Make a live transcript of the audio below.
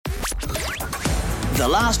The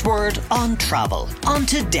last word on travel on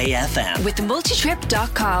Today FM. With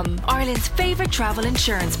multitrip.com, Ireland's favourite travel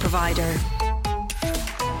insurance provider.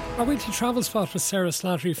 Our weekly travel spot with Sarah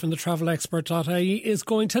Slattery from TheTravelExpert.ie is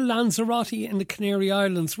going to Lanzarote in the Canary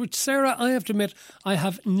Islands, which, Sarah, I have to admit, I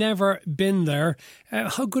have never been there.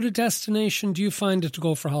 How good a destination do you find it to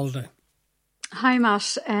go for holiday? Hi,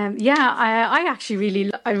 Matt. I actually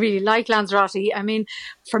really like Lanzarote. I mean,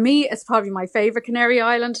 for me, it's probably my favourite Canary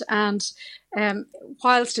Island, and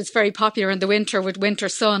whilst it's very popular in the winter with winter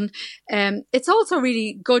sun, it's also a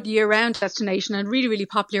really good year-round destination and really, really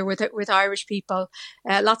popular with Irish people.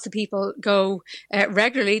 Lots of people go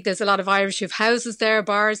regularly. There's a lot of Irish who have houses there,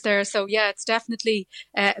 bars there. So yeah, it's definitely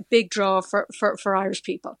a big draw for Irish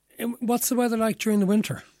people. What's the weather like during the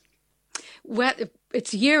winter? Well,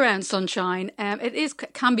 it's year-round sunshine.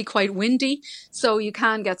 It can be quite windy, so you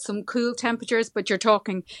can get some cool temperatures, but you're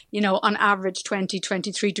talking, on average 20,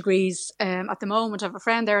 23 degrees at the moment. I have a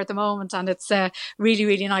friend there at the moment, and it's really,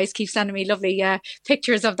 really nice. Keeps sending me lovely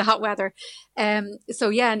pictures of the hot weather. It's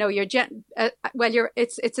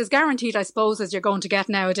as guaranteed, I suppose, as you're going to get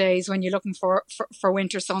nowadays when you're looking for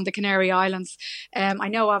winter sun, the Canary Islands. I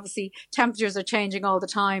know obviously temperatures are changing all the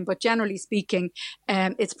time, but generally speaking,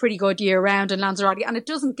 it's pretty good year round in Lanzarote. And it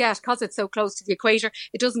doesn't get, because it's so close to the equator,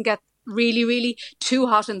 it doesn't get really, really too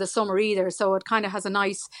hot in the summer either. So it kind of has a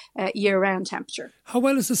nice year-round temperature. How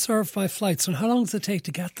well is it served by flights, and how long does it take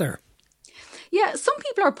to get there? Yeah, some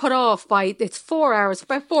people are put off by it's 4 hours,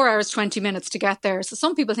 about 4 hours, 20 minutes to get there. So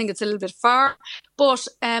some people think it's a little bit far, but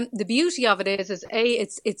the beauty of it is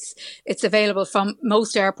it's available from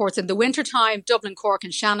most airports. In the wintertime, Dublin, Cork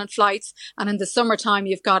and Shannon flights, and in the summertime,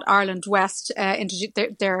 you've got Ireland West.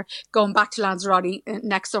 They're going back to Lanzarote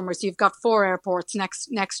next summer, so you've got 4 airports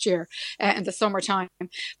next year in the summertime.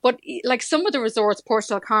 But like some of the resorts,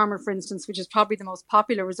 Porto del Carmen, for instance, which is probably the most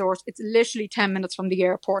popular resort, it's literally 10 minutes from the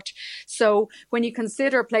airport. So when you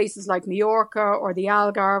consider places like Mallorca or the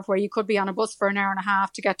Algarve, where you could be on a bus for an hour and a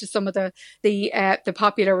half to get to some of the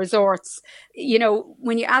popular resorts,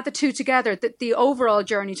 when you add the two together, the overall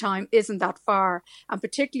journey time isn't that far. And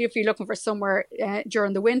particularly if you're looking for somewhere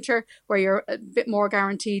during the winter where you're a bit more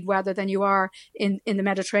guaranteed weather than you are in the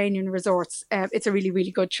Mediterranean resorts, it's a really,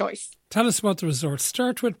 really good choice. Tell us about the resorts.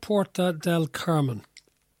 Start with Porto del Carmen.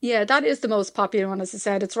 Yeah, that is the most popular one, as I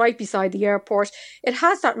said. It's right beside the airport. It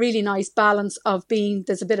has that really nice balance of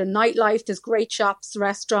there's a bit of nightlife, there's great shops,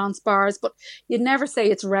 restaurants, bars, but you'd never say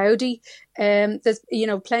it's rowdy. There's,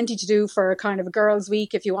 plenty to do for kind of a girls'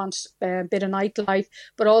 week if you want a bit of nightlife,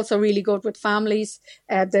 but also really good with families.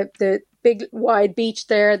 The big wide beach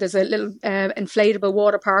there. There's a little inflatable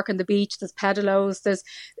water park on the beach. There's pedalos. There's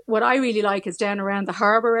what I really like is down around the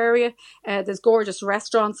harbour area. There's gorgeous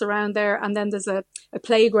restaurants around there, and then there's a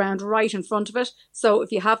playground right in front of it. So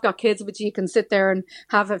if you have got kids with you, you can sit there and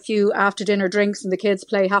have a few after dinner drinks, and the kids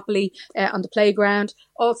play happily on the playground.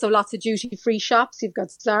 Also, lots of duty-free shops. You've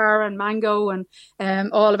got Zara and Mango, and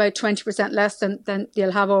all about 20% less than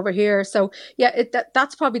you'll have over here. So yeah,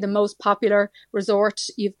 that's probably the most popular resort.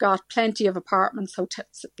 You've got plenty of apartments,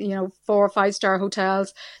 hotels, 4 or 5 star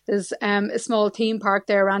hotels. There's a small theme park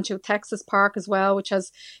there, Rancho Texas Park as well, which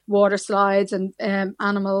has water slides and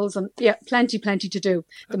animals, and yeah, plenty to do.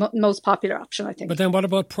 The most popular option, I think. But then what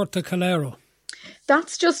about Puerto Calero?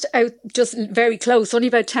 That's just very close, only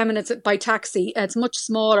about 10 minutes by taxi. It's much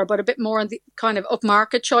smaller, but a bit more on the kind of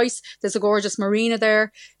upmarket choice. There's a gorgeous marina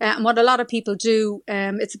there. And what a lot of people do,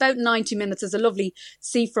 it's about 90 minutes. There's a lovely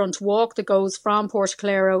seafront walk that goes from Porto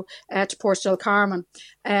Calero to Porto del Carmen.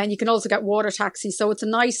 And you can also get water taxis. So it's a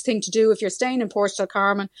nice thing to do if you're staying in Porto del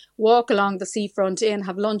Carmen, walk along the seafront in,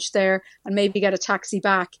 have lunch there, and maybe get a taxi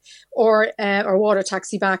back or water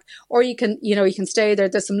taxi back. Or you can stay there.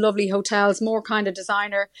 There's some lovely hotels, more kind of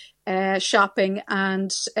designer shopping,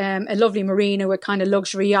 and a lovely marina with kind of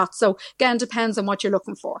luxury yachts. So again, depends on what you're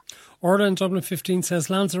looking for. Orla in Dublin 15 says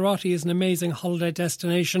Lanzarote is an amazing holiday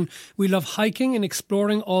destination. We love hiking and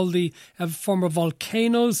exploring all the former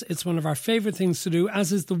volcanoes. It's one of our favourite things to do,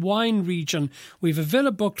 as is the wine region. We've a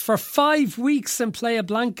villa booked for 5 weeks in Playa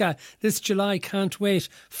Blanca this July. Can't wait.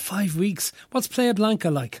 5 weeks. What's Playa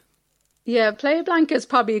Blanca like? Yeah, Playa Blanca is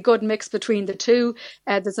probably a good mix between the two.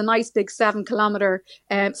 There's a nice big 7-kilometre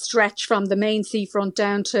stretch from the main seafront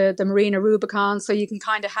down to the Marina Rubicon. So you can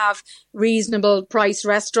kind of have reasonable price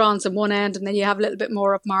restaurants at one end, and then you have a little bit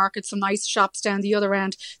more upmarket, some nice shops down the other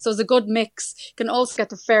end. So it's a good mix. You can also get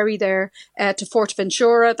the ferry there to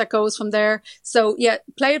Fuerteventura that goes from there. So yeah,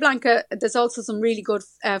 Playa Blanca, there's also some really good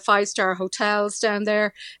 5-star hotels down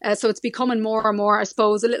there. So it's becoming more and more, I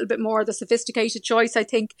suppose, a little bit more of the sophisticated choice, I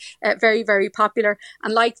think, very very, very popular.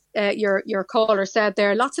 And like your caller said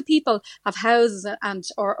there, lots of people have houses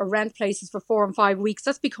or rent places for 4 and 5 weeks.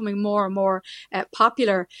 That's becoming more and more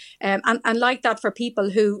popular. And like that for people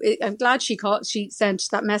who, I'm glad she sent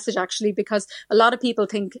that message actually, because a lot of people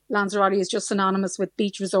think Lanzarote is just synonymous with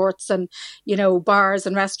beach resorts and, bars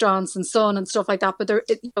and restaurants and sun and stuff like that. But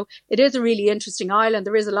it is a really interesting island.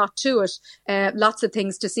 There is a lot to it. Lots of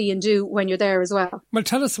things to see and do when you're there as well. Well,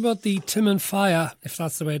 tell us about the Timanfaya, if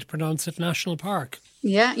that's the way to pronounce it, National Park.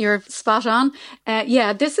 Yeah, you're spot on.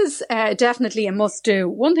 This is definitely a must do.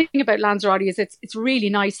 One thing about Lanzarote is it's really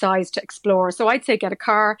nice size to explore. So I'd say get a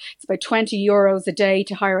car. It's about €20 a day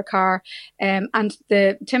to hire a car. And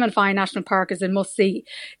the Timanfaya National Park is a must see.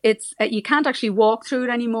 It's you can't actually walk through it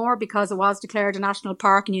anymore because it was declared a national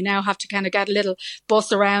park, and you now have to kind of get a little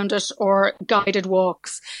bus around it or guided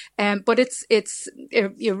walks. But it's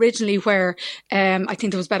originally where I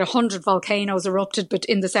think there was about 100 volcanoes erupted, but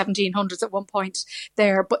in the 1700s at one point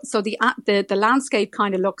there. But so the landscape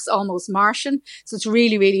kind of looks almost Martian. So it's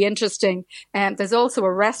really, really interesting. There's also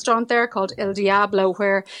a restaurant there called El Diablo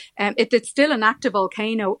where it's still an active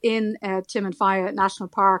volcano in Timanfaya National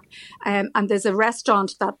Park. And there's a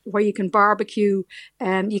restaurant where you can barbecue,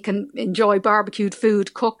 you can enjoy barbecued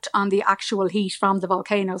food cooked on the actual heat from the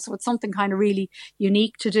volcano. So it's something kind of really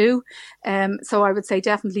unique to do. So I would say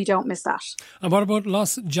definitely don't miss that. And what about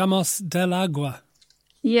Los Llanos del Agua?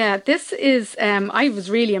 Yeah, this is, I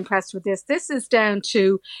was really impressed with this. This is down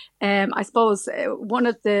to, I suppose, one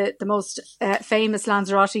of the most famous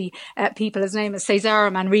Lanzarote people. His name is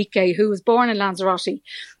Cesar Manrique, who was born in Lanzarote.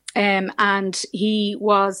 And he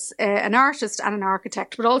was an artist and an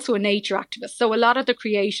architect, but also a nature activist. So a lot of the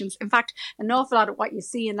creations, in fact, an awful lot of what you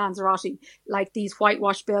see in Lanzarote, like these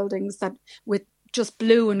whitewashed buildings that with just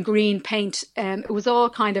blue and green paint. It was all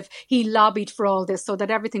kind of, he lobbied for all this so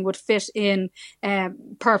that everything would fit in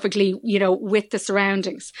perfectly, with the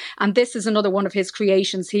surroundings. And this is another one of his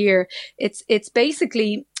creations here. It's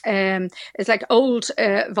basically, it's like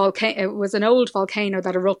volcano. It was an old volcano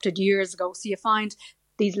that erupted years ago. So you find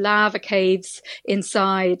these lava caves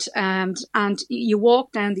inside, and you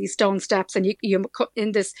walk down these stone steps, and you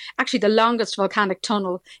in this, actually the longest volcanic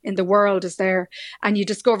tunnel in the world is there, and you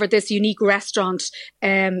discover this unique restaurant,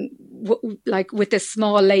 like with this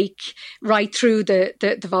small lake right through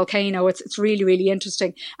the volcano. It's really, really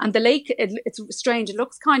interesting. And the lake, it's strange. It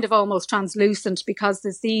looks kind of almost translucent because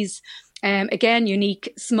there's these, again,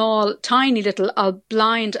 unique, small, tiny little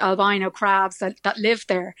blind albino crabs that live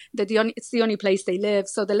there. It's the only place they live.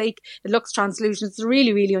 So the lake, it looks translucent. It's a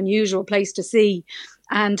really, really unusual place to see.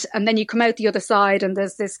 And then you come out the other side and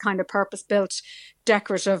there's this kind of purpose-built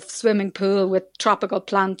decorative swimming pool with tropical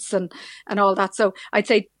plants and all that. So I'd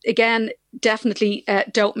say, again, definitely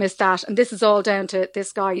don't miss that. And this is all down to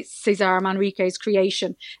this guy, Cesar Manrique's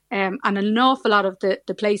creation. And an awful lot of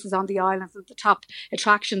the places on the island, the top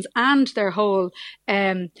attractions and their whole,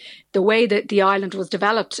 the way that the island was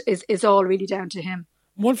developed is all really down to him.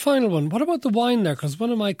 One final one. What about the wine there? Because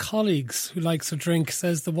one of my colleagues who likes a drink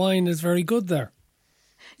says the wine is very good there.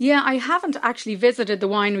 Yeah, I haven't actually visited the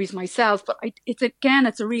wineries myself, but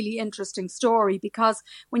it's a really interesting story because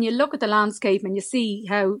when you look at the landscape and you see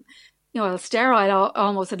how, sterile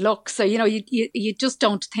almost it looks. So, you just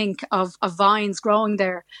don't think of vines growing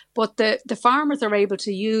there. But the farmers are able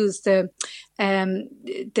to use the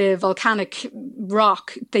volcanic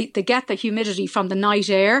rock. They get the humidity from the night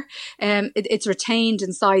air. It's retained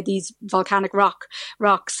inside these volcanic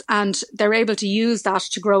rocks, and they're able to use that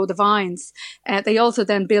to grow the vines. They also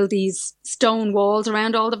then build these stone walls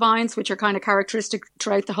around all the vines, which are kind of characteristic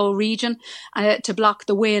throughout the whole region, to block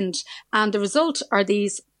the wind. And the result are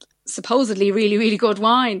these supposedly really, really good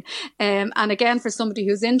wine. And again, for somebody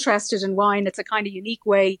who's interested in wine, it's a kind of unique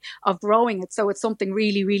way of growing it. So it's something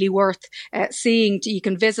really, really worth seeing. You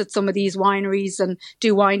can visit some of these wineries and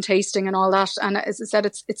do wine tasting and all that. And as I said,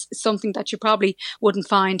 it's something that you probably wouldn't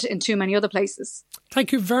find in too many other places.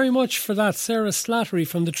 Thank you very much for that, Sarah Slattery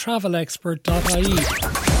from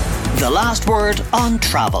TheTravelExpert.ie. The last word on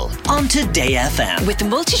travel on Today FM. With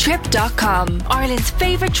multitrip.com, Ireland's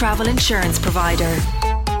favourite travel insurance provider.